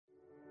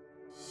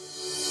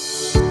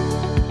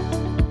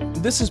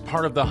This is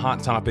part of the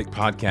Hot Topic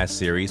podcast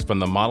series from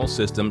the Model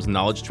Systems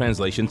Knowledge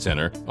Translation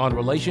Center on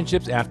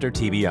relationships after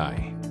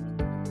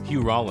TBI.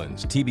 Hugh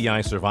Rollins,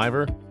 TBI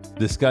survivor,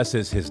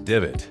 discusses his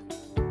divot.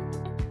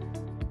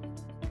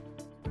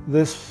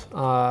 This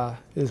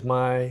is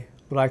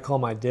what I call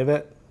my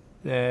divot.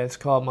 It's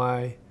called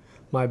my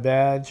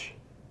badge.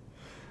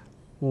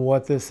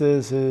 What this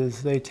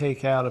is they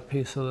take out a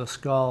piece of the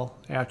skull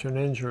after an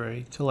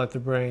injury to let the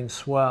brain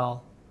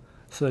swell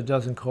so it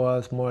doesn't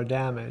cause more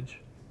damage.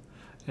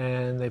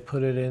 And they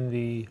put it in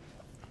the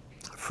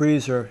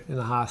freezer in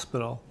the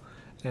hospital,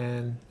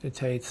 and it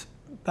takes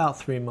about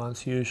 3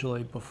 months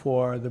usually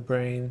before the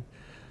brain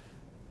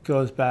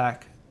goes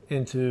back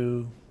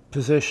into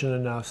position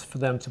enough for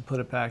them to put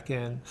it back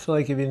in. So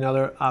they give you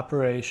another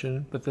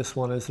operation, but this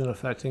one isn't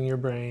affecting your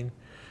brain,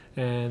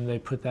 and they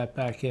put that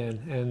back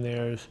in. And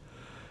there's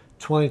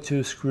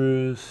 22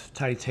 screws,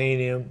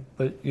 titanium,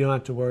 but you don't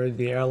have to worry.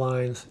 The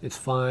airlines, it's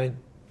fine.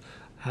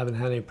 Haven't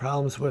had any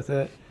problems with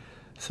it.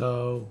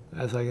 So,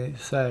 as I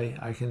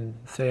can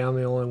say I'm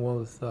the only one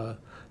with a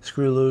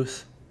screw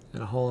loose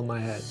and a hole in my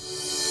head.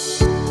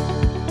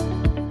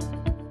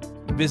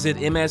 Visit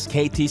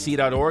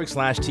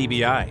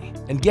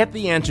msktc.org/TBI and get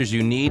the answers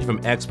you need from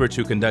experts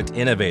who conduct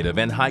innovative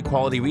and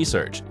high-quality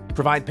research,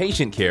 provide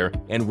patient care,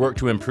 and work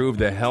to improve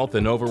the health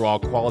and overall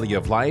quality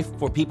of life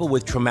for people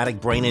with traumatic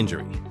brain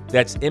injury.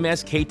 That's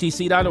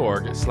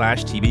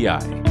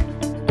msktc.org/TBI.